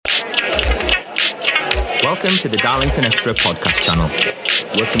Welcome to the Darlington Extra podcast channel,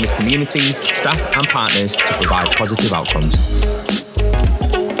 working with communities, staff and partners to provide positive outcomes.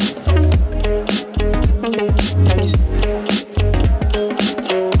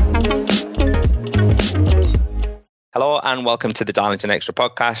 Hello and welcome to the Darlington Extra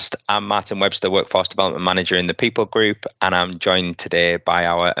podcast. I'm Martin Webster, Workforce Development Manager in the People Group, and I'm joined today by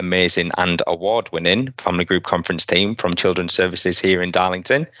our amazing and award-winning Family Group Conference team from Children's Services here in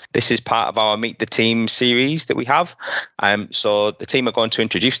Darlington. This is part of our Meet the Team series that we have. So the team are going to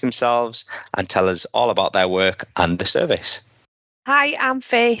introduce themselves and tell us all about their work and the service. Hi, I'm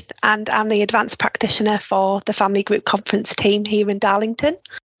Faith and I'm the Advanced Practitioner for the Family Group Conference team here in Darlington.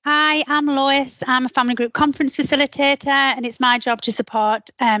 Hi, I'm Lois. I'm a Family Group Conference Facilitator and it's my job to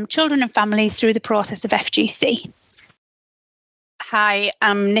support children and families through the process of FGC. Hi,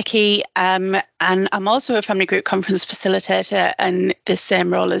 I'm Nici and I'm also a Family Group Conference Facilitator in the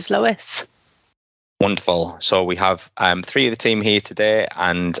same role as Lois. Wonderful. So we have three of the team here today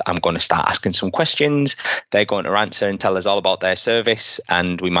and I'm going to start asking some questions. They're going to answer and tell us all about their service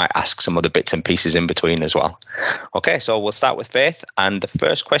and we might ask some other bits and pieces in between as well. Okay, so we'll start with Faith and the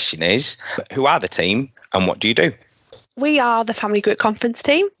first question is, who are the team and what do you do? We are the Family Group Conference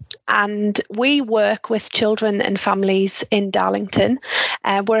team and we work with children and families in Darlington.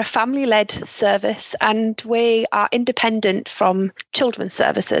 We're a family-led service and we are independent from children's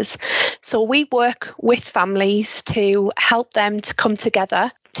services. So we work with families to help them to come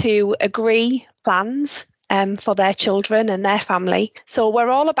together to agree plans for their children and their family. So we're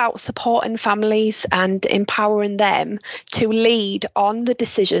all about supporting families and empowering them to lead on the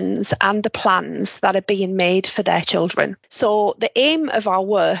decisions and the plans that are being made for their children. So the aim of our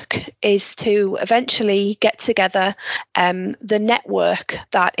work is to eventually get together the network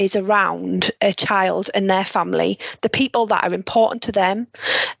that is around a child and their family, the people that are important to them,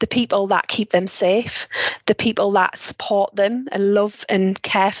 the people that keep them safe, the people that support them and love and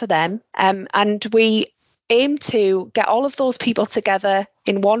care for them. And we aim to get all of those people together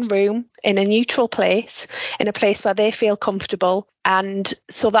in one room, in a neutral place, in a place where they feel comfortable, and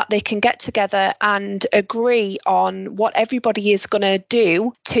so that they can get together and agree on what everybody is going to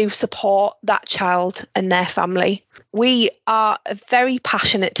do to support that child and their family. We are a very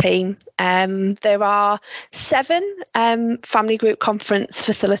passionate team. There are 7 Family Group Conference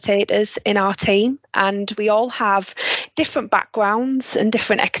facilitators in our team, and we all have different backgrounds and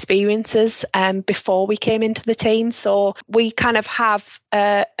different experiences before we came into the team. So we kind of have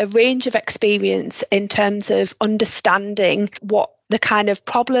a range of experience in terms of understanding what the kind of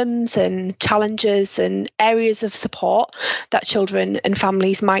problems and challenges and areas of support that children and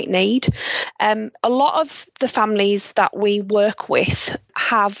families might need. A lot of the families that we work with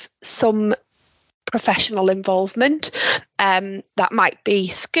have some professional involvement. That might be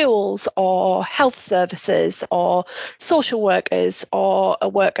schools or health services or social workers or a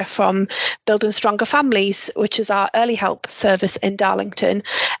worker from Building Stronger Families, which is our early help service in Darlington.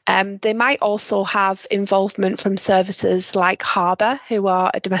 They might also have involvement from services like Harbour, who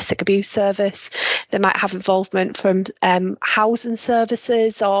are a domestic abuse service. They might have involvement from housing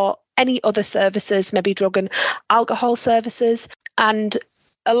services or any other services, maybe drug and alcohol services. And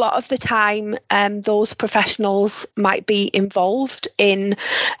a lot of the time, those professionals might be involved in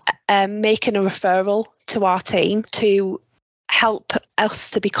making a referral to our team to help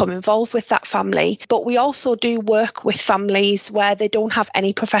us to become involved with that family. But we also do work with families where they don't have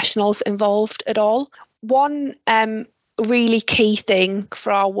any professionals involved at all. One really key thing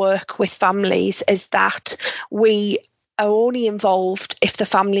for our work with families is that we are only involved if the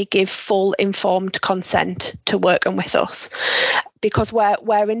family give full informed consent to working with us. Because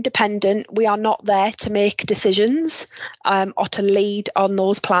we're independent, we are not there to make decisions or to lead on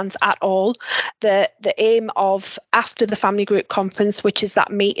those plans at all. The aim of after the family group conference, which is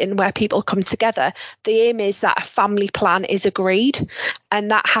that meeting where people come together, the aim is that a family plan is agreed, and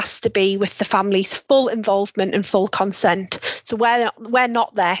that has to be with the family's full involvement and full consent. So we're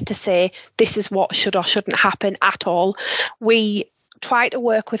not there to say this is what should or shouldn't happen at all. We try to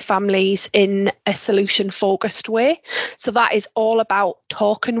work with families in a solution-focused way. So that is all about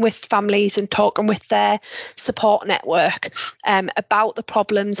talking with families and talking with their support network about the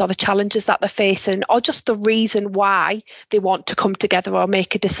problems or the challenges that they're facing, or just the reason why they want to come together or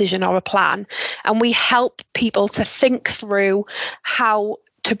make a decision or a plan. And we help people to think through how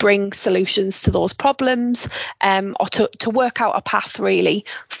to bring solutions to those problems, or to work out a path really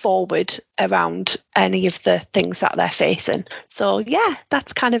forward around any of the things that they're facing. So yeah,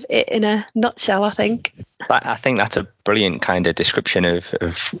 that's kind of it in a nutshell, I think. I think that's a brilliant kind of description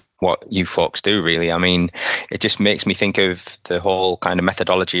of what you folks do, really. I mean, it just makes me think of the whole kind of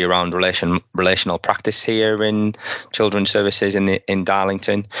methodology around relational practice here in children's services in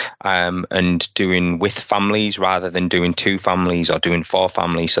Darlington, and doing with families rather than doing to families or doing for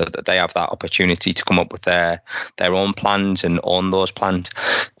families, so that they have that opportunity to come up with their own plans and own those plans.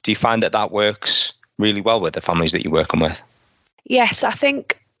 Do you find that works really well with the families that you're working with? Yes, I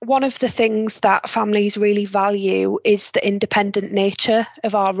think one of the things that families really value is the independent nature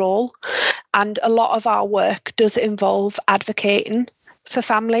of our role. And a lot of our work does involve advocating for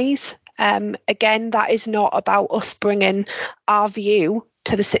families. Again, that is not about us bringing our view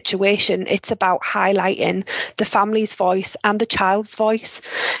to the situation. It's about highlighting the family's voice and the child's voice.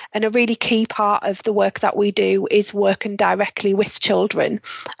 And a really key part of the work that we do is working directly with children.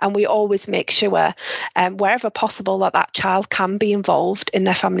 And we always make sure, wherever possible, that child can be involved in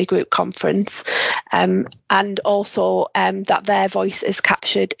their family group conference, and also that their voice is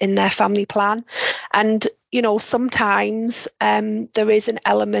captured in their family plan. And sometimes there is an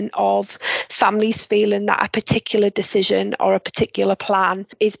element of families feeling that a particular decision or a particular plan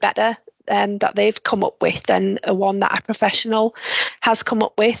is better that they've come up with than one that a professional has come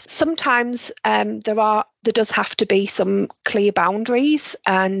up with. Sometimes there does have to be some clear boundaries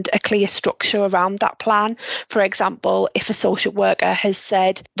and a clear structure around that plan. For example, if a social worker has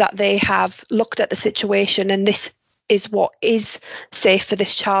said that they have looked at the situation and this is what is safe for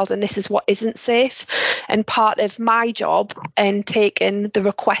this child and this is what isn't safe. And part of my job in taking the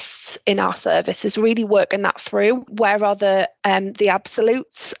requests in our service is really working that through. Where are the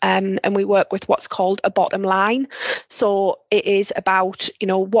absolutes? And we work with what's called a bottom line. So it is about,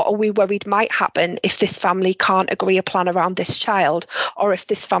 what are we worried might happen if this family can't agree a plan around this child, or if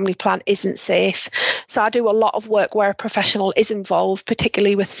this family plan isn't safe. So I do a lot of work where a professional is involved,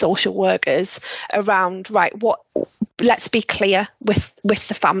 particularly with social workers, around, right, let's be clear with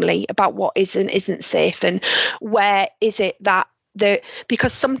the family about what is and isn't safe, and where is it that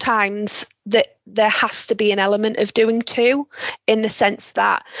because sometimes there has to be an element of doing too, in the sense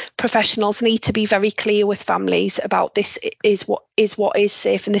that professionals need to be very clear with families about this is what is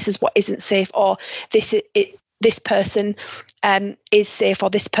safe and this is what isn't safe, or this person is safe or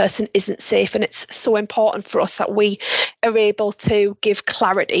this person isn't safe. And it's so important for us that we are able to give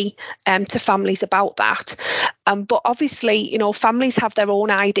clarity to families about that. But obviously, families have their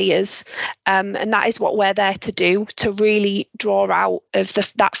own ideas, and that is what we're there to do, to really draw out of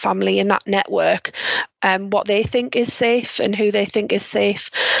that family and that network what they think is safe and who they think is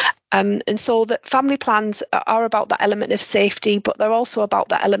safe. And so that family plans are about that element of safety, but they're also about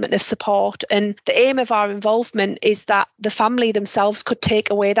that element of support. And the aim of our involvement is that the family themselves could take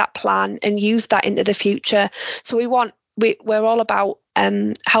away that plan and use that into the future. So we're all about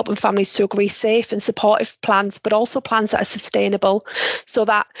helping families to agree safe and supportive plans, but also plans that are sustainable, so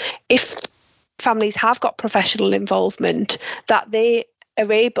that if families have got professional involvement, that they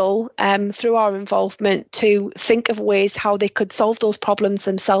are able, through our involvement, to think of ways how they could solve those problems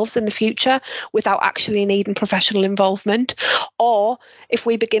themselves in the future without actually needing professional involvement. Or if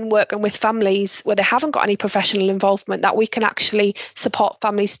we begin working with families where they haven't got any professional involvement, that we can actually support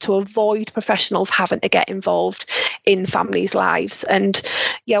families to avoid professionals having to get involved in families' lives. And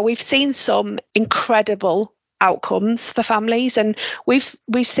yeah, we've seen some incredible outcomes for families, and we've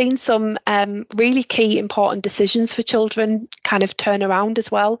seen some really key important decisions for children kind of turn around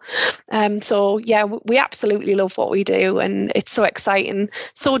as well. So yeah, we absolutely love what we do, and it's so exciting,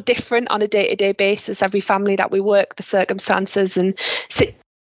 so different on a day-to-day basis. Every family that we work, the circumstances and situation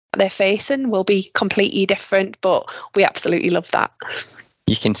they're facing will be completely different, but we absolutely love that.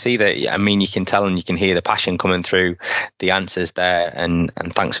 You can see that, I mean, you can tell and you can hear the passion coming through the answers there, and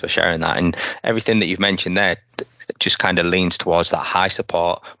thanks for sharing that. And everything that you've mentioned there just kind of leans towards that high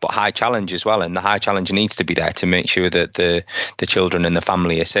support, but high challenge as well. And the high challenge needs to be there to make sure that the children and the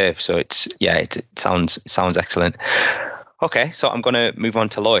family are safe. So it sounds excellent. Okay, so I'm going to move on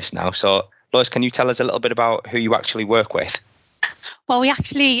to Lois now. So Lois, can you tell us a little bit about who you actually work with? Well, I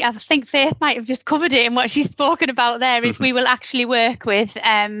think Faith might have just covered it in what she's spoken about there, is we will actually work with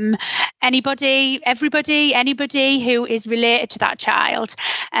anybody who is related to that child.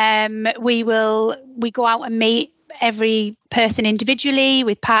 We go out and meet every person individually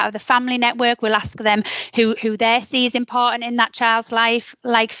with part of the family network. We'll ask them who they see is important in that child's life.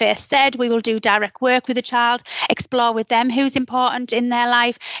 Like Faith said, we will do direct work with the child, explore with them who's important in their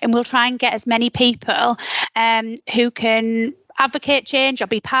life, and we'll try and get as many people who can advocate change or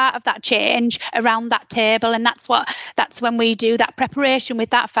be part of that change around that table. And that's when we do that preparation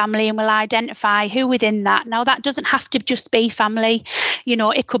with that family, and we'll identify who within that. Now, that doesn't have to just be family.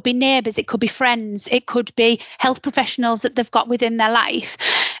 It could be neighbours, it could be friends, it could be health professionals that they've got within their life.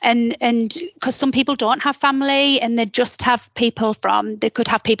 And because some people don't have family and they just have they could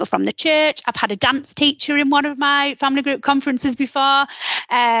have people from the church. I've had a dance teacher in one of my family group conferences before,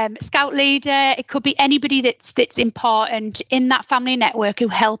 scout leader. It could be anybody that's important in that family network who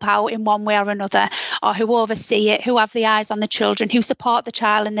help out in one way or another, or who oversee it, who have the eyes on the children, who support the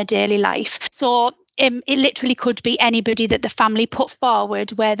child in their daily life. So it literally could be anybody that the family put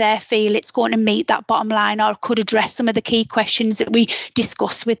forward where they feel it's going to meet that bottom line, or could address some of the key questions that we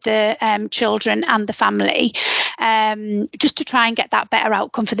discuss with the children and the family, just to try and get that better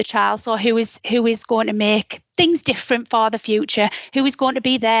outcome for the child. So who is going to make things different for the future, who is going to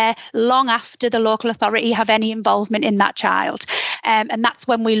be there long after the local authority have any involvement in that child. And that's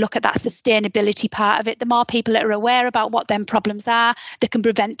when we look at that sustainability part of it. The more people that are aware about what them problems are, they can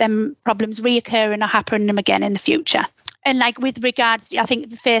prevent them problems reoccurring or happening again in the future. And like with regards, I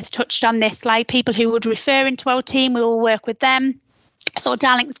think Faith touched on this, like people who would refer into our team, we will work with them. So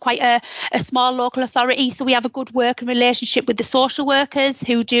Darlington's quite a small local authority, so we have a good working relationship with the social workers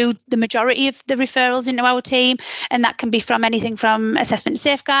who do the majority of the referrals into our team, and that can be from anything from assessment and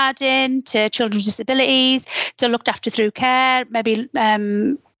safeguarding to children with disabilities to looked after through care, maybe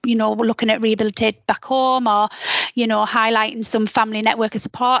we're looking at rehabilitate back home, or highlighting some family network of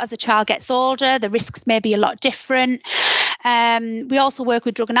support as the child gets older. The risks may be a lot different. We also work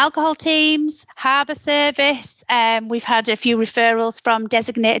with drug and alcohol teams, harbour service. We've had a few referrals from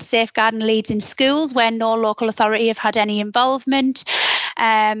designated safeguarding leads in schools where no local authority have had any involvement.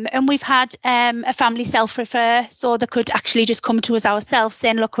 And we've had a family self-refer, so they could actually just come to us ourselves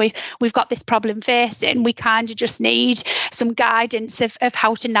saying, look, we've got this problem facing. We kind of just need some guidance of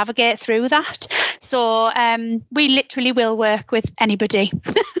how to navigate through that. So we literally will work with anybody.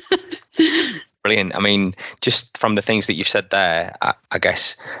 Brilliant. I mean, just from the things that you've said there, I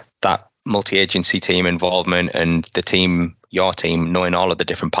guess that multi-agency team involvement and your team, knowing all of the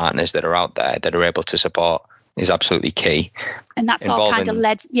different partners that are out there that are able to support is absolutely key. And that's all kind of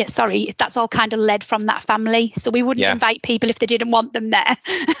led. That's all kind of led from that family. So we wouldn't invite people if they didn't want them there.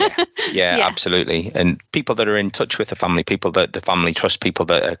 Yeah, absolutely. And people that are in touch with the family, people that the family trust, people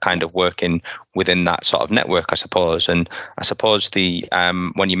that are kind of working within that sort of network, I suppose. And I suppose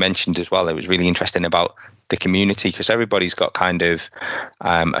when you mentioned as well, it was really interesting about the community, because everybody's got kind of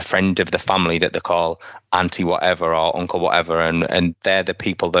a friend of the family that they call auntie whatever or uncle whatever, and they're the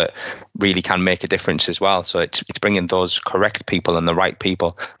people that really can make a difference as well. So it's bringing those correct people and the right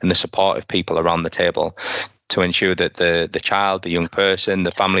people and the supportive people around the table to ensure that the child, the young person,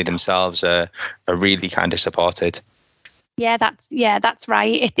 the family themselves are really kind of supported. Yeah, that's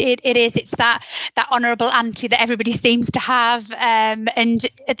right. It is. It's that honourable auntie that everybody seems to have. And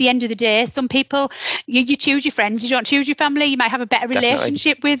at the end of the day, some people, you choose your friends, you don't choose your family. You might have a better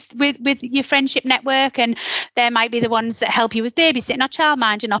relationship with your friendship network, and they might be the ones that help you with babysitting or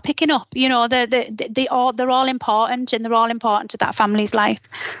childminding or picking up. They're all important, and they're all important to that family's life.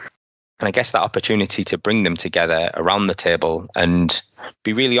 And I guess that opportunity to bring them together around the table and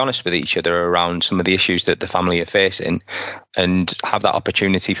be really honest with each other around some of the issues that the family are facing, and have that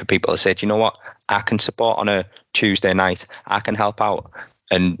opportunity for people to say, do you know what, I can support on a Tuesday night, I can help out.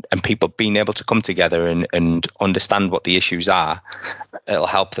 And people being able to come together and understand what the issues are, it'll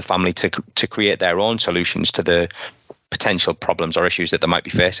help the family to create their own solutions to the potential problems or issues that they might be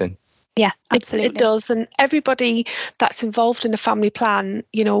facing. Yeah, absolutely. It does. And everybody that's involved in a family plan,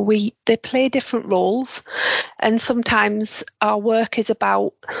 they play different roles. And sometimes our work is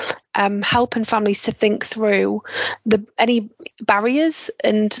about helping families to think through any barriers.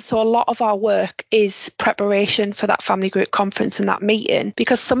 And so a lot of our work is preparation for that family group conference and that meeting,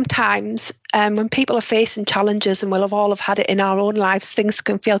 because sometimes when people are facing challenges, and we'll have all had it in our own lives, things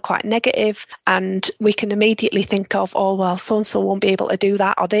can feel quite negative, and we can immediately think of, oh, well, so-and-so won't be able to do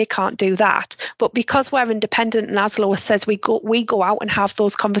that, or they can't do that. But because we're independent, and as Lois says, we go out and have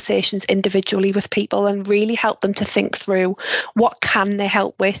those conversations individually with people and really help them to think through what can they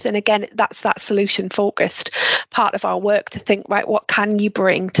help with. And again, that's that solution focused part of our work, to think, right, what can you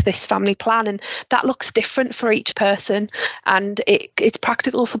bring to this family plan? And that looks different for each person, and it's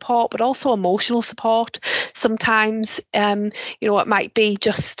practical support but also emotional support. Sometimes it might be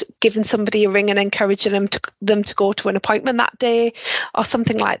just giving somebody a ring and encouraging them to go to an appointment that day or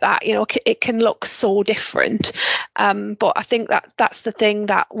something like that. It can look so different, but I think that's the thing,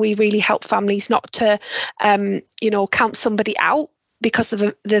 that we really help families not to count somebody out because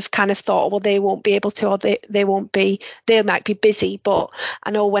they've kind of thought, well, they won't be able to, or they might be busy. But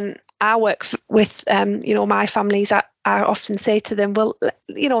I know when I work with, my families, I often say to them, well,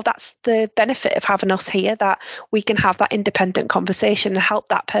 that's the benefit of having us here, that we can have that independent conversation and help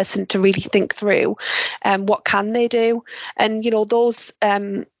that person to really think through what can they do. And,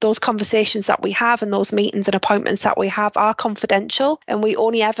 those conversations that we have and those meetings and appointments that we have are confidential, and we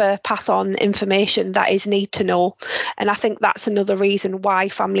only ever pass on information that is need to know. And I think that's another reason why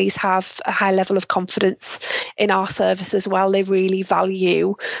families have a high level of confidence in our service as well. They really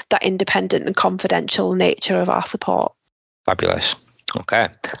value that independent and confidential nature of our support. Fabulous. Okay,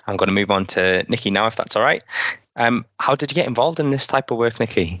 I'm going to move on to Nici now, if that's all right. How did you get involved in this type of work,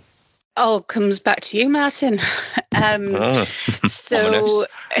 Nici? All comes back to you, Martin. So,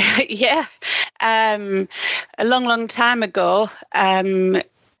 yeah, a long time ago,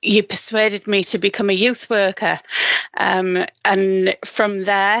 you persuaded me to become a youth worker. And from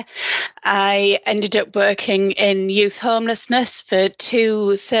there, I ended up working in youth homelessness for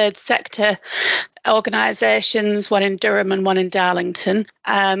 2 third sector organisations, one in Durham and one in Darlington.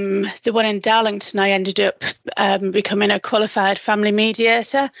 The one in Darlington, I ended up becoming a qualified family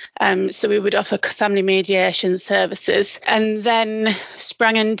mediator. So we would offer family mediation services, and then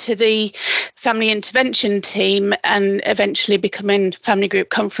sprang into the family intervention team and eventually becoming family group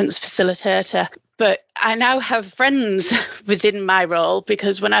conference facilitator. But I now have friends within my role,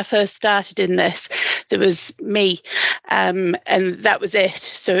 because when I first started in this, there was me, and that was it.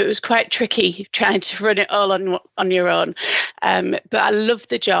 So it was quite tricky trying to run it all on your own. But I love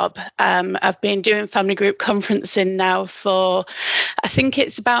the job. I've been doing family group conferencing now for, I think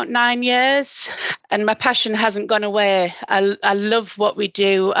it's about 9 years, and my passion hasn't gone away. I love what we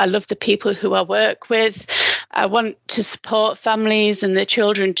do. I love the people who I work with. I want to support families and their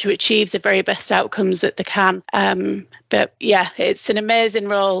children to achieve the very best outcomes that they can. But yeah, it's an amazing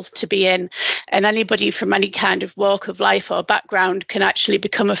role to be in, and anybody from any kind of walk of life or background can actually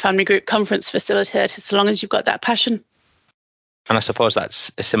become a family group conference facilitator, so long as you've got that passion. And I suppose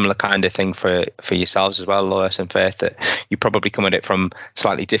that's a similar kind of thing for yourselves as well, Lois and Faith, that you probably come at it from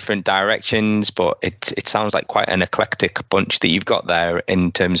slightly different directions, but it sounds like quite an eclectic bunch that you've got there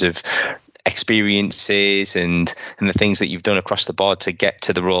in terms of experiences and the things that you've done across the board to get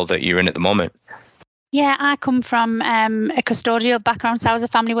to the role that you're in at the moment. Yeah, I come from a custodial background, so I was a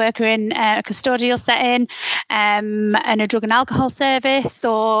family worker in a custodial setting and a drug and alcohol service.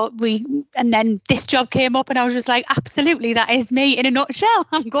 And then this job came up and I was just like, absolutely, that is me in a nutshell.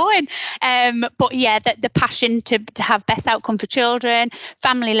 I'm going. But yeah, the passion to have best outcome for children,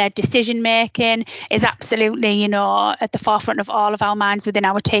 family-led decision making is absolutely, at the forefront of all of our minds within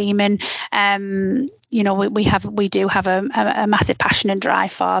our team. And we do have a massive passion and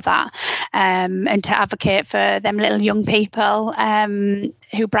drive for that, and to advocate for them little young people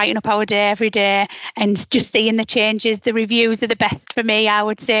who brighten up our day every day, and just seeing the changes. The reviews are the best for me, I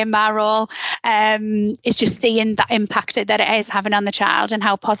would say, in my role. It's just seeing that impact that it is having on the child and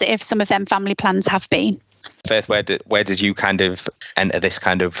how positive some of them family plans have been. Faith, where did you kind of enter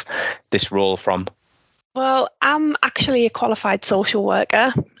this role from? Well, I'm actually a qualified social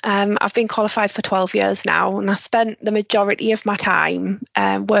worker. I've been qualified for 12 years now, and I spent the majority of my time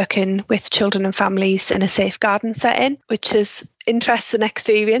working with children and families in a safeguarding setting, which is interesting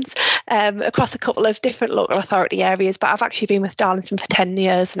experience across a couple of different local authority areas. But I've actually been with Darlington for 10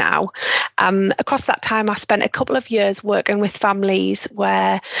 years now. Across that time, I spent a couple of years working with families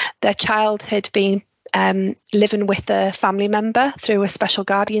where their child had been living with a family member through a special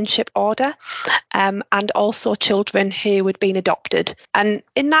guardianship order, and also children who had been adopted. And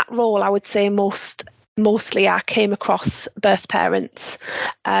in that role, I would say mostly I came across birth parents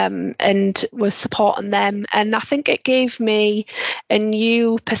and was supporting them. And I think it gave me a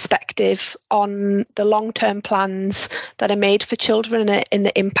new perspective on the long-term plans that are made for children and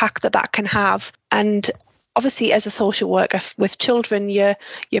the impact that can have. And obviously, as a social worker with children, your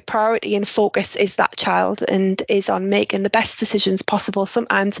priority and focus is that child and is on making the best decisions possible,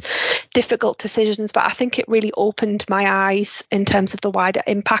 sometimes difficult decisions. But I think it really opened my eyes in terms of the wider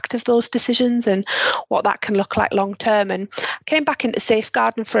impact of those decisions and what that can look like long term. And I came back into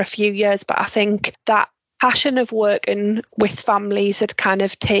safeguarding for a few years, but I think that passion of working with families had kind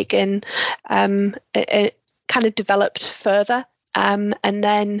of taken, it kind of developed further. And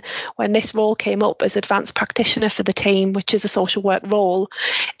then when this role came up as advanced practitioner for the team, which is a social work role,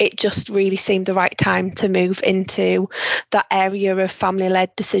 it just really seemed the right time to move into that area of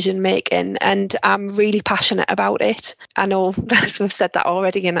family-led decision making. And I'm really passionate about it. I know we've said that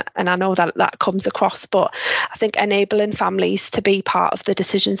already, and I know that comes across, but I think enabling families to be part of the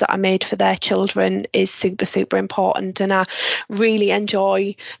decisions that are made for their children is super, super important. And I really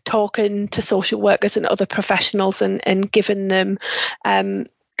enjoy talking to social workers and other professionals and giving them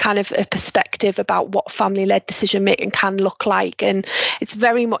kind of a perspective about what family-led decision making can look like. And it's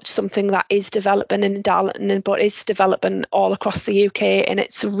very much something that is developing in Darlington, but is developing all across the UK. And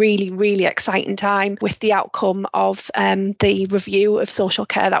it's a really, really exciting time with the outcome of the review of social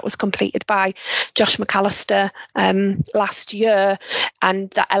care that was completed by Josh McAllister last year, and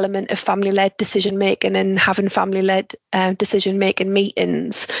that element of family-led decision making and having family-led decision making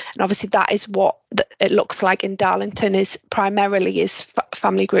meetings. And obviously that is what it looks like in Darlington, is primarily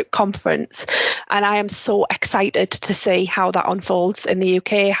family group conference. And I am so excited to see how that unfolds in the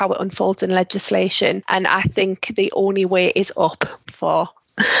UK, how it unfolds in legislation. And I think the only way is up for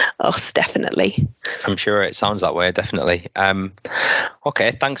us, definitely. I'm sure it sounds that way, definitely.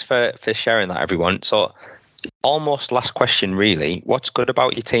 Okay, thanks for sharing that, everyone. So almost last question, really. What's good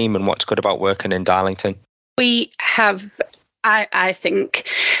about your team and what's good about working in Darlington? We have, I think,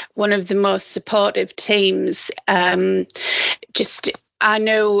 one of the most supportive teams. I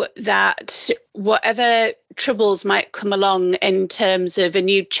know that whatever troubles might come along in terms of a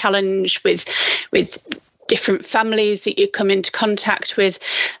new challenge with different families that you come into contact with,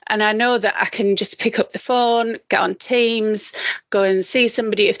 and I know that I can just pick up the phone, get on Teams, go and see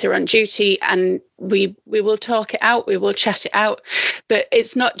somebody if they're on duty, and we will talk it out, we will chat it out. But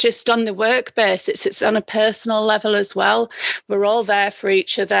it's not just on the work basis, it's on a personal level as well. We're all there for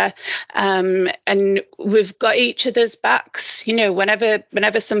each other, and we've got each other's backs. You know,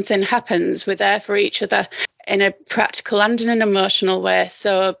 whenever something happens, we're there for each other in a practical and in an emotional way.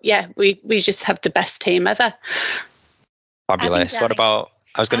 So yeah, we just have the best team ever. Fabulous. What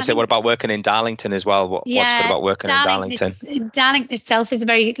about working in Darlington as well? What's good about working in Darlington? Darlington itself is a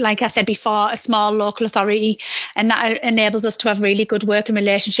very, like I said before, a small local authority, and that enables us to have really good working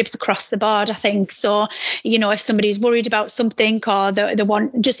relationships across the board, I think. So, you know, if somebody's worried about something, or they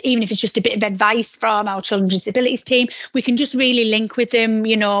want, just even if it's just a bit of advice from our children's disabilities team, we can just really link with them.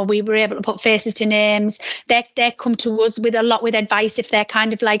 You know, we were able to put faces to names. They come to us with advice if they're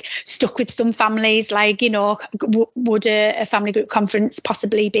kind of like stuck with some families, like, you know, would a family group conference possibly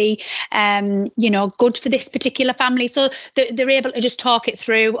be good for this particular family? So they're able to just talk it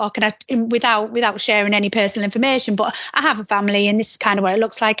through, or can I, without sharing any personal information, but I have a family and this is kind of what it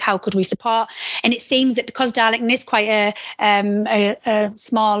looks like, how could we support? And it seems that because Darlington is quite a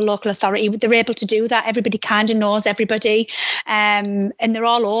small local authority, they're able to do that. Everybody kind of knows everybody, and they're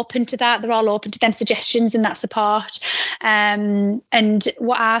all open to that. They're all open to them suggestions and that support. And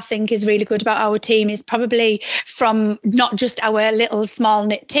what I think is really good about our team is probably from not just our little small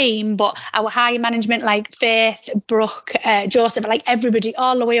knit team, but our higher management like Faith, Brooke, Joseph, like everybody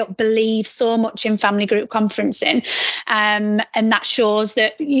all the way up believes so much in family group conferencing, and that shows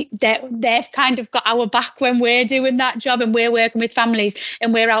that they've kind of got our back when we're doing that job and we're working with families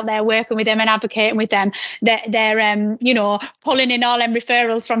and we're out there working with them and advocating with them. They're pulling in all them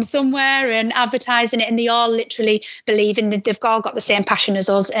referrals from somewhere and advertising it, and they all literally believe in that they've all got the same passion as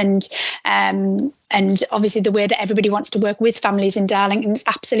us, and obviously the way that everybody wants to work with families in Darlington is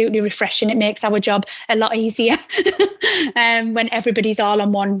absolutely refreshing. It makes our job a lot easier when everybody's all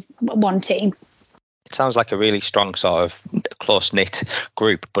on one team. It sounds like a really strong sort of close-knit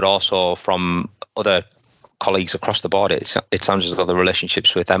group, but also from other colleagues across the board, it sounds as though the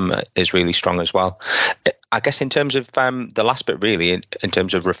relationships with them is really strong as well. I guess in terms of the last bit, really, in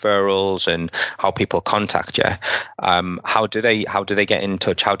terms of referrals and how people contact you, how do they get in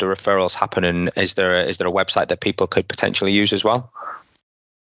touch? How do referrals happen? And is there a website that people could potentially use as well?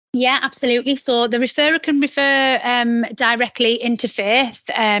 Yeah, absolutely. So the referrer can refer directly into Faith.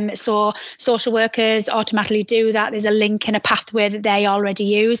 So social workers automatically do that. There's a link and a pathway that they already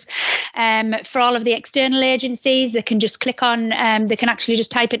use. For all of the external agencies, they can just click on, they can actually just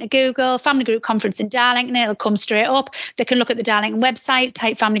type into Google, Family Group Conference in Darlington, it'll come straight up. They can look at the Darlington website,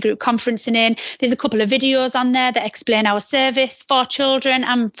 type Family Group Conferencing in. There's a couple of videos on there that explain our service for children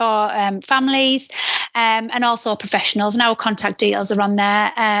and for families, and also professionals, and our contact details are on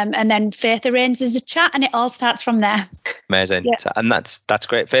there. And then Faith arranges a chat and it all starts from there. Amazing. Yeah. And that's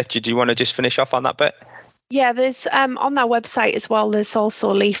great. Faith, do you want to just finish off on that bit? Yeah, there's on their website as well, there's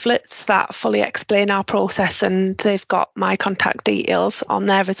also leaflets that fully explain our process, and they've got my contact details on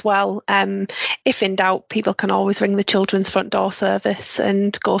there as well. If in doubt, people can always ring the Children's Front Door service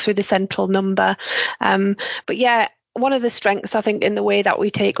and go through the central number. But yeah, one of the strengths, I think, in the way that we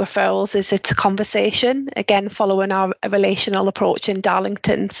take referrals is it's a conversation, again, following our relational approach in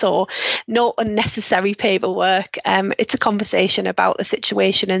Darlington. So no unnecessary paperwork. It's a conversation about the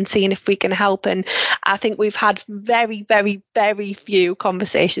situation and seeing if we can help. And I think we've had very, very, very few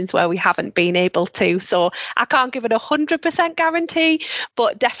conversations where we haven't been able to. So I can't give it 100% guarantee,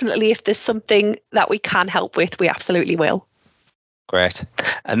 but definitely if there's something that we can help with, we absolutely will. Great.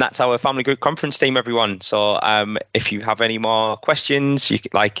 And that's our family group conference team, everyone. So if you have any more questions,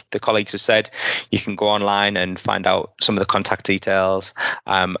 like the colleagues have said, you can go online and find out some of the contact details.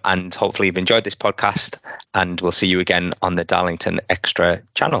 And hopefully you've enjoyed this podcast, and we'll see you again on the Darlington Extra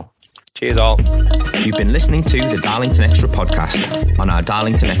channel. Cheers all. You've been listening to the Darlington Extra podcast on our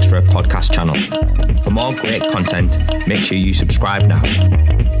Darlington Extra podcast channel. For more great content, make sure you subscribe now.